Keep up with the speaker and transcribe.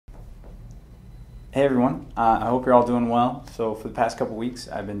Hey everyone, I hope you're all doing well. So for the past couple weeks,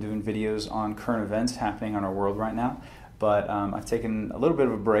 I've been doing videos on current events happening in our world right now, but I've taken a little bit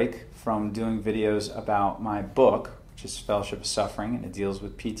of a break from doing videos about my book, which is Fellowship of Suffering, and it deals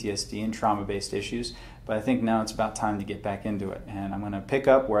with PTSD and trauma-based issues, but I think now it's about time to get back into it, and I'm going to pick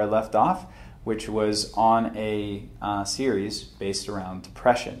up where I left off, which was on a series based around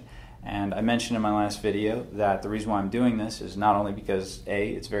depression. And I mentioned in my last video that the reason why I'm doing this is not only because A,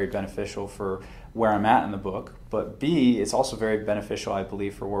 it's very beneficial for where I'm at in the book, but B, it's also very beneficial, I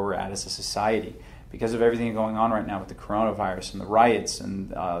believe, for where we're at as a society. Because of everything going on right now with the coronavirus and the riots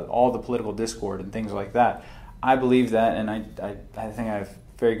and all the political discord and things like that, I believe that, and I think I have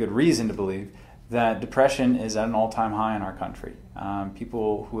very good reason to believe, that depression is at an all-time high in our country.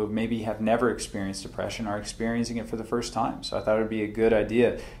 People who maybe have never experienced depression are experiencing it for the first time. So I thought it would be a good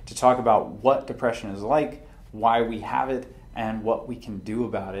idea to talk about what depression is like, why we have it, and what we can do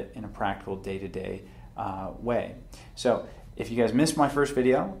about it in a practical day-to-day way. So if you guys missed my first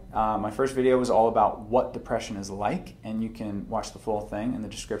video was all about what depression is like, and you can watch the full thing in the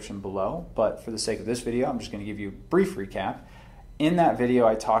description below. But for the sake of this video, I'm just going to give you a brief recap. In that video,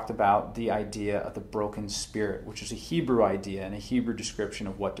 I talked about the idea of the broken spirit, which is a Hebrew idea and a Hebrew description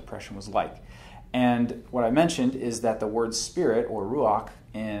of what depression was like. And what I mentioned is that the word spirit, or ruach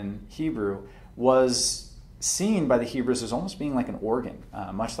in Hebrew, was seen by the Hebrews as almost being like an organ,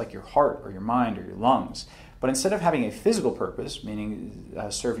 much like your heart or your mind or your lungs. But instead of having a physical purpose, meaning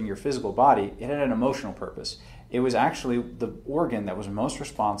serving your physical body, it had an emotional purpose. It was actually the organ that was most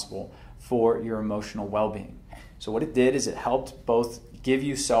responsible for your emotional well-being. So what it did is it helped both give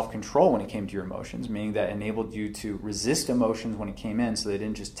you self-control when it came to your emotions, meaning that it enabled you to resist emotions when it came in so they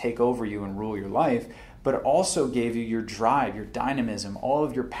didn't just take over you and rule your life, but it also gave you your drive, your dynamism, all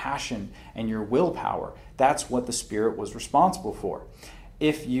of your passion and your willpower. That's what the spirit was responsible for.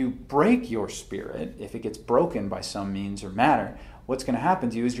 If you break your spirit, if it gets broken by some means or matter, what's going to happen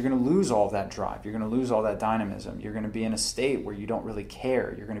to you is you're going to lose all that drive. You're going to lose all that dynamism. You're going to be in a state where you don't really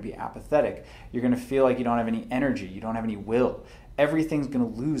care. You're going to be apathetic. You're going to feel like you don't have any energy. You don't have any will. Everything's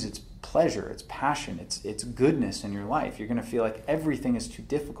going to lose its pleasure, its passion, its goodness in your life. You're going to feel like everything is too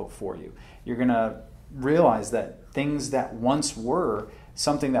difficult for you. You're going to realize that things that once were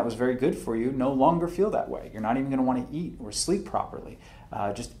something that was very good for you no longer feel that way. You're not even going to want to eat or sleep properly.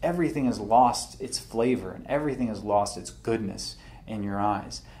 Just everything has lost its flavor and everything has lost its goodness in your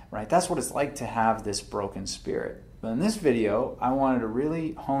eyes, right? That's what it's like to have this broken spirit. But in this video, I wanted to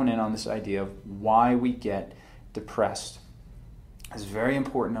really hone in on this idea of why we get depressed. It's very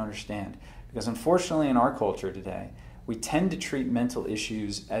important to understand because unfortunately in our culture today, we tend to treat mental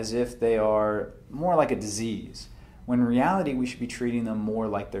issues as if they are more like a disease, when in reality we should be treating them more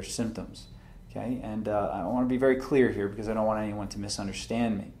like their symptoms. Okay? And I want to be very clear here because I don't want anyone to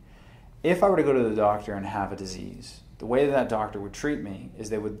misunderstand me. If I were to go to the doctor and have a disease, the way that doctor would treat me is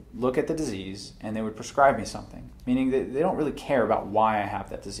they would look at the disease and they would prescribe me something, meaning that they don't really care about why I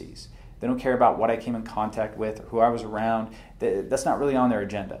have that disease. They don't care about what I came in contact with or who I was around. That's not really on their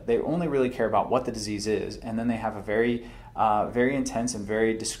agenda. They only really care about what the disease is, and then they have a very intense and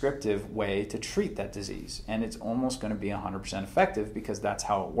very descriptive way to treat that disease. And it's almost going to be 100% effective because that's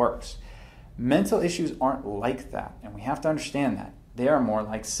how it works. Mental issues aren't like that, and we have to understand that. They are more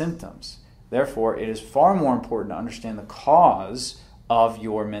like symptoms. Therefore, it is far more important to understand the cause of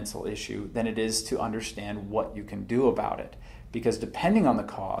your mental issue than it is to understand what you can do about it. Because depending on the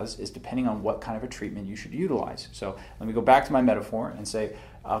cause is depending on what kind of a treatment you should utilize. So let me go back to my metaphor and say,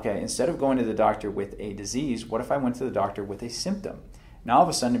 okay, instead of going to the doctor with a disease, what if I went to the doctor with a symptom? Now all of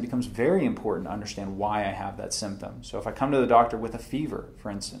a sudden it becomes very important to understand why I have that symptom. So if I come to the doctor with a fever,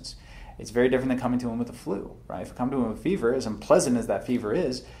 for instance, it's very different than coming to him with a flu, right? If I come to him with a fever, as unpleasant as that fever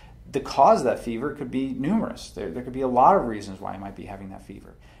is, the cause of that fever could be numerous. There could be a lot of reasons why you might be having that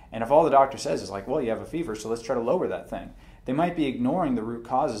fever. And if all the doctor says is like, well, you have a fever, so let's try to lower that thing, they might be ignoring the root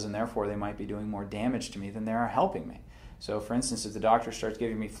causes, and therefore they might be doing more damage to me than they are helping me. So for instance, if the doctor starts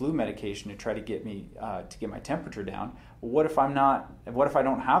giving me flu medication to try to get me to get my temperature down, well, what if I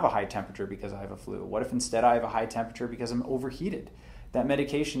don't have a high temperature because I have a flu? What if instead I have a high temperature because I'm overheated? That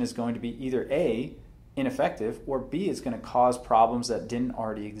medication is going to be either A, ineffective, or B, it's going to cause problems that didn't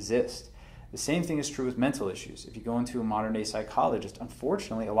already exist. The same thing is true with mental issues. If you go into a modern day psychologist,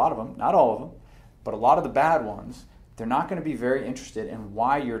 unfortunately, a lot of them, not all of them, but a lot of the bad ones, they're not going to be very interested in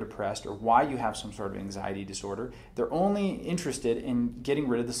why you're depressed or why you have some sort of anxiety disorder. They're only interested in getting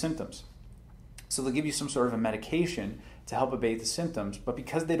rid of the symptoms. So they'll give you some sort of a medication to help abate the symptoms, but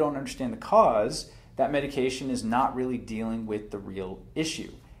because they don't understand the cause, that medication is not really dealing with the real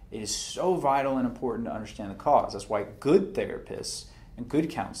issue. It is so vital and important to understand the cause. That's why good therapists and good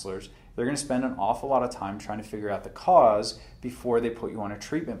counselors they're going to spend an awful lot of time trying to figure out the cause before they put you on a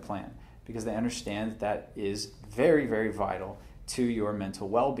treatment plan, because they understand that that is very, very vital to your mental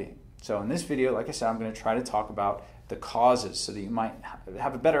well-being. So in this video, like I said, I'm going to try to talk about the causes so that you might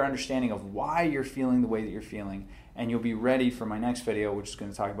have a better understanding of why you're feeling the way that you're feeling, and you'll be ready for my next video, which is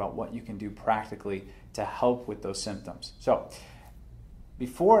going to talk about what you can do practically to help with those symptoms. So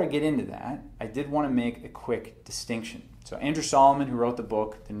before I get into that, I did want to make a quick distinction. So Andrew Solomon, who wrote the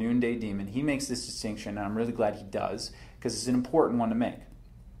book, The Noonday Demon, he makes this distinction, and I'm really glad he does, because it's an important one to make.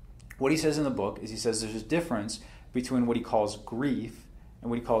 What he says in the book is he says there's a difference between what he calls grief and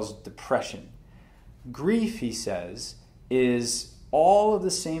what he calls depression. Grief, he says, is all of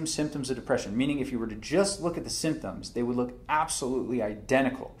the same symptoms of depression, meaning if you were to just look at the symptoms, they would look absolutely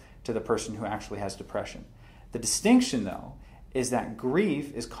identical to the person who actually has depression. The distinction, though, is that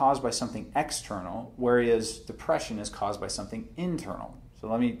grief is caused by something external, whereas depression is caused by something internal. So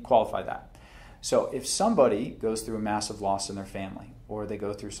let me qualify that. So if somebody goes through a massive loss in their family, or they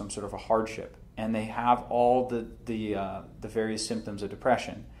go through some sort of a hardship, and they have all the various symptoms of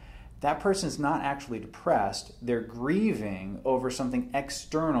depression, that person is not actually depressed. They're grieving over something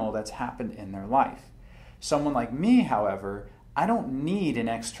external that's happened in their life. Someone like me, however, I don't need an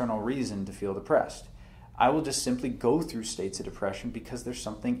external reason to feel depressed. I will just simply go through states of depression because there's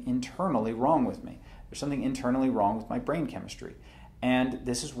something internally wrong with me. There's something internally wrong with my brain chemistry. And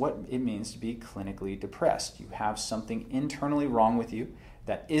this is what it means to be clinically depressed. You have something internally wrong with you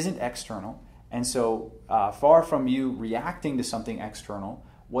that isn't external. And so far from you reacting to something external,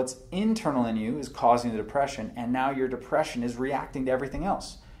 what's internal in you is causing the depression, and now your depression is reacting to everything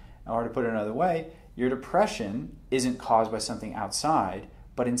else. Or to put it another way, your depression isn't caused by something outside,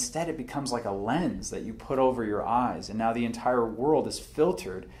 but instead it becomes like a lens that you put over your eyes, and now the entire world is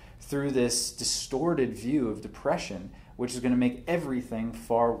filtered through this distorted view of depression, which is going to make everything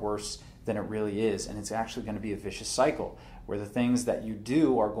far worse than it really is. And it's actually going to be a vicious cycle where the things that you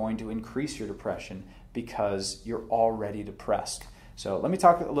do are going to increase your depression because you're already depressed. So let me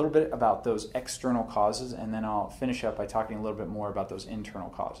talk a little bit about those external causes, and then I'll finish up by talking a little bit more about those internal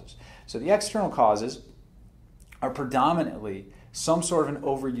causes. So the external causes are predominantly some sort of an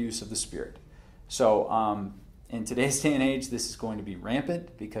overuse of the spirit. So in today's day and age, this is going to be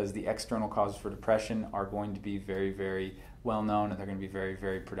rampant because the external causes for depression are going to be very, very well known, and they're going to be very,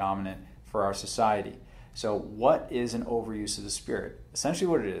 very predominant for our society. So what is an overuse of the spirit? Essentially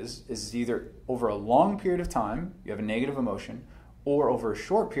what it is either over a long period of time, you have a negative emotion, or over a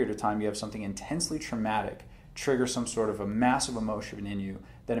short period of time, you have something intensely traumatic trigger some sort of a massive emotion in you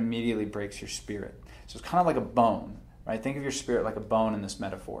that immediately breaks your spirit. So it's kind of like a bone, right? Think of your spirit like a bone in this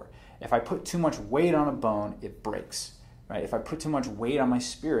metaphor. If I put too much weight on a bone, it breaks, right? If I put too much weight on my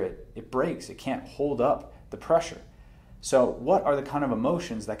spirit, it breaks. It can't hold up the pressure. So what are the kind of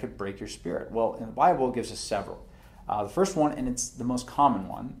emotions that could break your spirit? Well, in the Bible, it gives us several. The first one, and it's the most common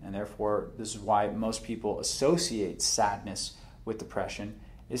one, and therefore this is why most people associate sadness with depression,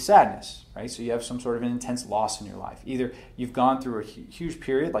 is sadness, right? So you have some sort of an intense loss in your life. Either you've gone through a huge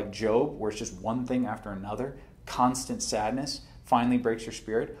period like Job, where it's just one thing after another, constant sadness finally breaks your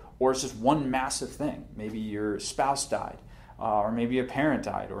spirit, or it's just one massive thing. Maybe your spouse died, or maybe a parent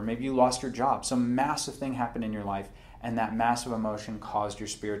died, or maybe you lost your job. Some massive thing happened in your life, and that massive emotion caused your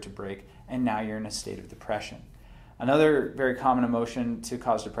spirit to break, and now you're in a state of depression. Another very common emotion to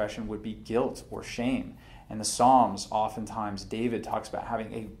cause depression would be guilt or shame. In the Psalms, oftentimes David talks about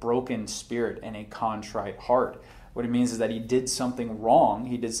having a broken spirit and a contrite heart. What it means is that he did something wrong.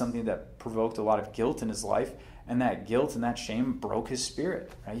 He did something that provoked a lot of guilt in his life, and that guilt and that shame broke his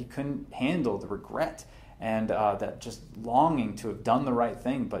spirit. Right? He couldn't handle the regret and that just longing to have done the right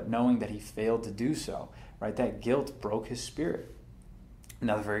thing, but knowing that he failed to do so. Right? That guilt broke his spirit.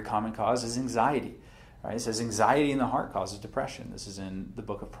 Another very common cause is anxiety. Right? It says anxiety in the heart causes depression. This is in the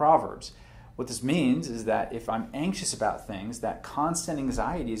book of Proverbs. What this means is that if I'm anxious about things, that constant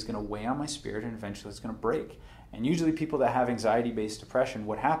anxiety is going to weigh on my spirit, and eventually it's going to break. And usually people that have anxiety-based depression,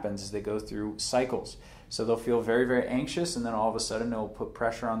 what happens is they go through cycles. So they'll feel very, very anxious, and then all of a sudden it'll put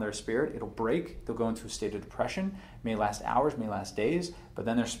pressure on their spirit. It'll break. They'll go into a state of depression. It may last hours, may last days, but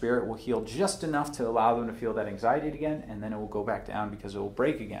then their spirit will heal just enough to allow them to feel that anxiety again, and then it will go back down because it will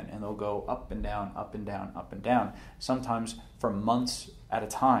break again, and they'll go up and down, up and down, up and down, sometimes for months at a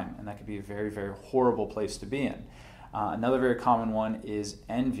time, and that could be a very, very horrible place to be in. Another very common one is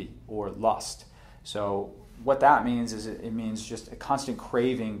envy or lust. So what that means is it means just a constant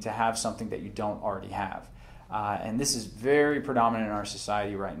craving to have something that you don't already have. And this is very predominant in our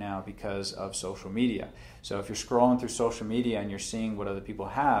society right now because of social media. So if you're scrolling through social media and you're seeing what other people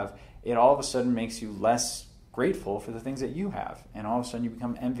have, it all of a sudden makes you less grateful for the things that you have, and all of a sudden you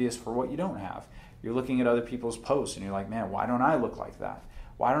become envious for what you don't have. You're looking at other people's posts and you're like, man, why don't I look like that?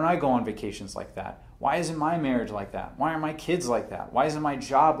 Why don't I go on vacations like that? Why isn't my marriage like that? Why aren't my kids like that? Why isn't my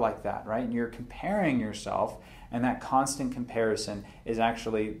job like that, right? And you're comparing yourself, and that constant comparison is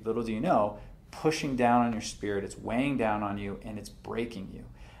actually, little do you know, pushing down on your spirit. It's weighing down on you, and it's breaking you.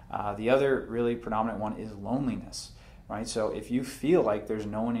 The other really predominant one is loneliness, right? So if you feel like there's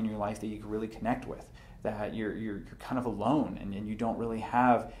no one in your life that you can really connect with, that you're kind of alone, and you don't really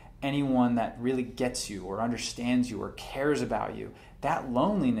have anyone that really gets you or understands you or cares about you, that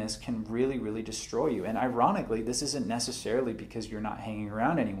loneliness can really, really destroy you. And ironically, this isn't necessarily because you're not hanging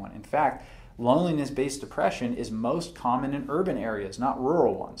around anyone. In fact, loneliness-based depression is most common in urban areas, not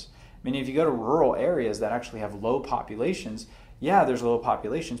rural ones. Meaning if you go to rural areas that actually have low populations, yeah, there's low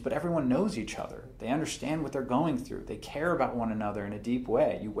populations, but everyone knows each other. They understand what they're going through. They care about one another in a deep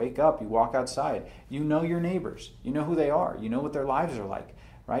way. You wake up, you walk outside, you know your neighbors. You know who they are. You know what their lives are like,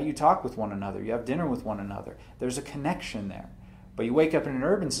 right? You talk with one another. You have dinner with one another. There's a connection there. But you wake up in an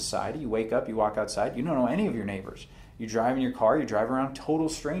urban society, you wake up, you walk outside, you don't know any of your neighbors. You drive in your car, you drive around total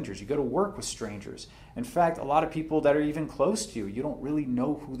strangers. You go to work with strangers. In fact, a lot of people that are even close to you, you don't really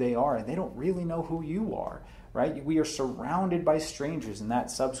know who they are, and they don't really know who you are, right? We are surrounded by strangers, and that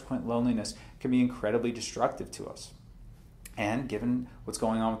subsequent loneliness can be incredibly destructive to us. And given what's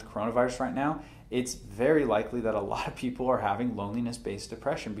going on with the coronavirus right now, it's very likely that a lot of people are having loneliness-based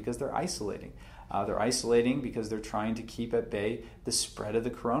depression because they're isolating. They're isolating because they're trying to keep at bay the spread of the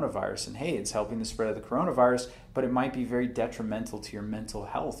coronavirus. And hey, it's helping the spread of the coronavirus, but it might be very detrimental to your mental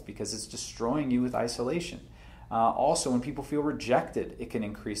health because it's destroying you with isolation. Also, when people feel rejected, it can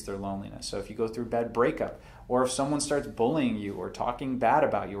increase their loneliness. So if you go through a bad breakup, or if someone starts bullying you or talking bad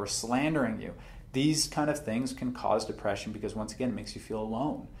about you or slandering you, these kind of things can cause depression because, once again, it makes you feel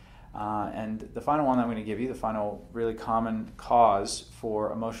alone. And the final one that I'm going to give you, the final really common cause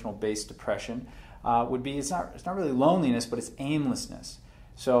for emotional-based depression would be, it's not really loneliness, but it's aimlessness.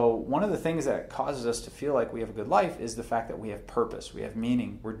 So one of the things that causes us to feel like we have a good life is the fact that we have purpose, we have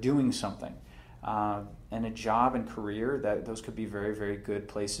meaning, we're doing something. And a job and career, those could be very, very good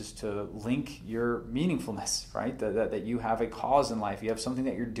places to link your meaningfulness, right? That you have a cause in life, you have something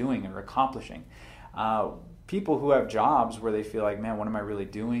that you're doing or accomplishing. People who have jobs where they feel like, man, what am I really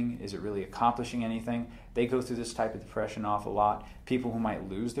doing? Is it really accomplishing anything? They go through this type of depression an awful lot. People who might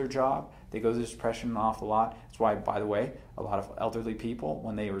lose their job, they go through this depression an awful lot. That's why, by the way, a lot of elderly people,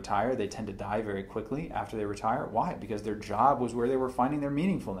 when they retire, they tend to die very quickly after they retire. Why? Because their job was where they were finding their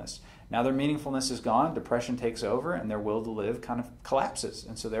meaningfulness. Now their meaningfulness is gone, depression takes over, and their will to live kind of collapses.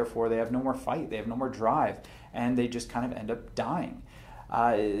 And so therefore they have no more fight, they have no more drive, and they just kind of end up dying.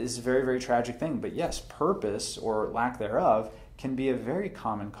 It's a very, very tragic thing. But yes, purpose or lack thereof can be a very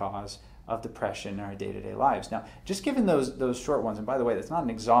common cause of depression in our day-to-day lives. Now, just given those short ones, and by the way, that's not an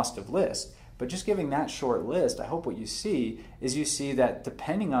exhaustive list, but just giving that short list, I hope what you see that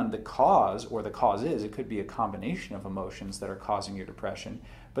depending on the cause, or the cause is, it could be a combination of emotions that are causing your depression,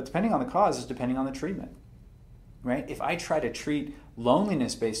 but depending on the cause is depending on the treatment. Right? If I try to treat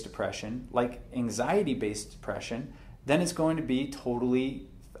loneliness-based depression like anxiety-based depression, then it's going to be totally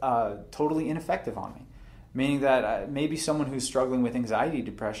ineffective on me. Meaning that maybe someone who's struggling with anxiety,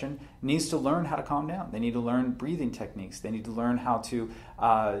 depression, needs to learn how to calm down. They need to learn breathing techniques. They need to learn how to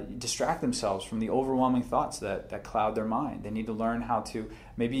distract themselves from the overwhelming thoughts that cloud their mind. They need to learn how to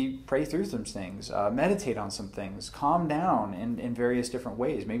maybe pray through some things, meditate on some things, calm down in various different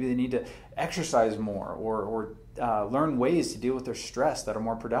ways. Maybe they need to exercise more or learn ways to deal with their stress that are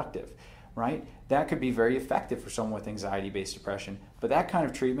more productive. Right? That could be very effective for someone with anxiety-based depression, but that kind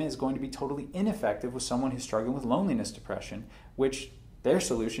of treatment is going to be totally ineffective with someone who's struggling with loneliness depression, which their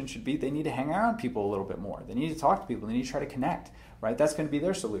solution should be they need to hang around people a little bit more. They need to talk to people. They need to try to connect, right? That's going to be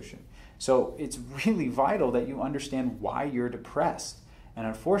their solution. So it's really vital that you understand why you're depressed. And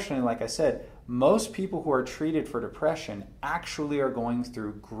unfortunately, like I said, most people who are treated for depression actually are going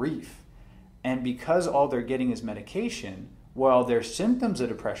through grief. And because all they're getting is medication, while their symptoms of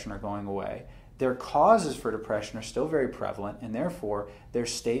depression are going away, their causes for depression are still very prevalent, and therefore their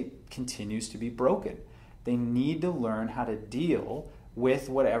state continues to be broken. They need to learn how to deal with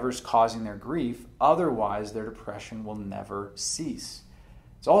whatever's causing their grief, otherwise their depression will never cease.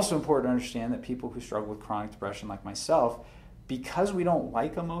 It's also important to understand that people who struggle with chronic depression like myself, because we don't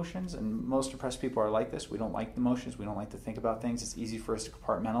like emotions, and most depressed people are like this, we don't like the emotions, we don't like to think about things, it's easy for us to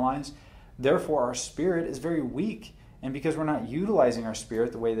compartmentalize. Therefore our spirit is very weak. And because we're not utilizing our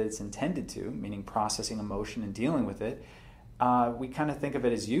spirit the way that it's intended to, meaning processing emotion and dealing with it, we kind of think of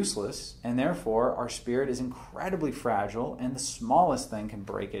it as useless, and therefore our spirit is incredibly fragile, and the smallest thing can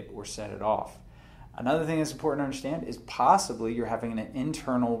break it or set it off. Another thing that's important to understand is possibly you're having an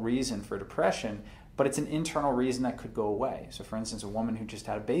internal reason for depression, but it's an internal reason that could go away. So for instance, a woman who just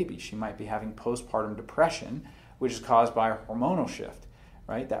had a baby, she might be having postpartum depression, which is caused by a hormonal shift,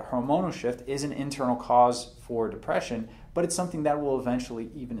 right? That hormonal shift is an internal cause for depression, but it's something that will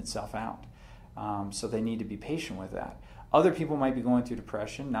eventually even itself out. So they need to be patient with that. Other people might be going through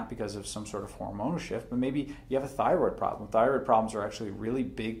depression, not because of some sort of hormonal shift, but maybe you have a thyroid problem. Thyroid problems are actually a really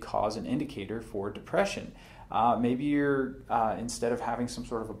big cause and indicator for depression. Maybe you're, instead of having some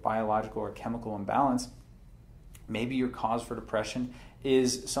sort of a biological or chemical imbalance, maybe your cause for depression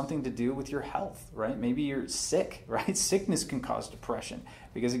is something to do with your health, right? Maybe you're sick, right? Sickness can cause depression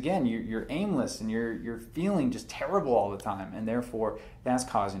because, again, you're aimless and you're feeling just terrible all the time, and therefore that's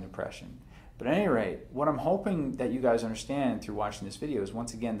causing depression. But at any rate, what I'm hoping that you guys understand through watching this video is,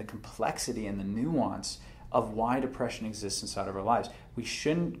 once again, the complexity and the nuance of why depression exists inside of our lives. We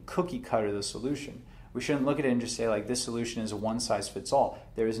shouldn't cookie cutter the solution. We shouldn't look at it and just say, like, this solution is a one-size-fits-all.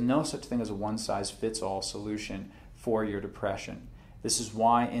 There is no such thing as a one-size-fits-all solution for your depression. This is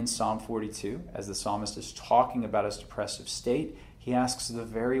why in Psalm 42, as the psalmist is talking about his depressive state, he asks the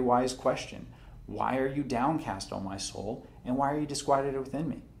very wise question, why are you downcast, O my soul, and why are you disquieted within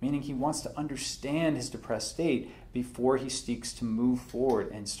me? Meaning he wants to understand his depressed state before he seeks to move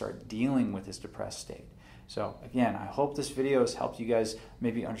forward and start dealing with his depressed state. So again, I hope this video has helped you guys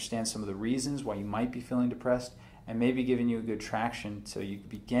maybe understand some of the reasons why you might be feeling depressed, and maybe giving you a good traction so you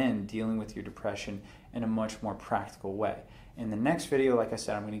begin dealing with your depression in a much more practical way. In the next video, like I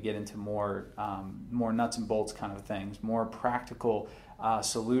said, I'm going to get into more nuts and bolts kind of things, more practical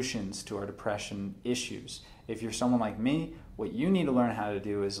solutions to our depression issues. If you're someone like me, what you need to learn how to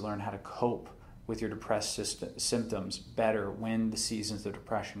do is learn how to cope with your depressed symptoms better when the seasons of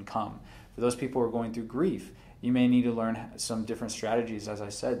depression come. For those people who are going through grief, you may need to learn some different strategies, as I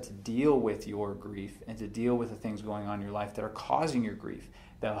said, to deal with your grief and to deal with the things going on in your life that are causing your grief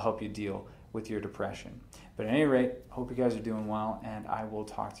that will help you deal with your depression. But at any rate, I hope you guys are doing well, and I will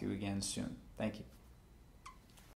talk to you again soon. Thank you.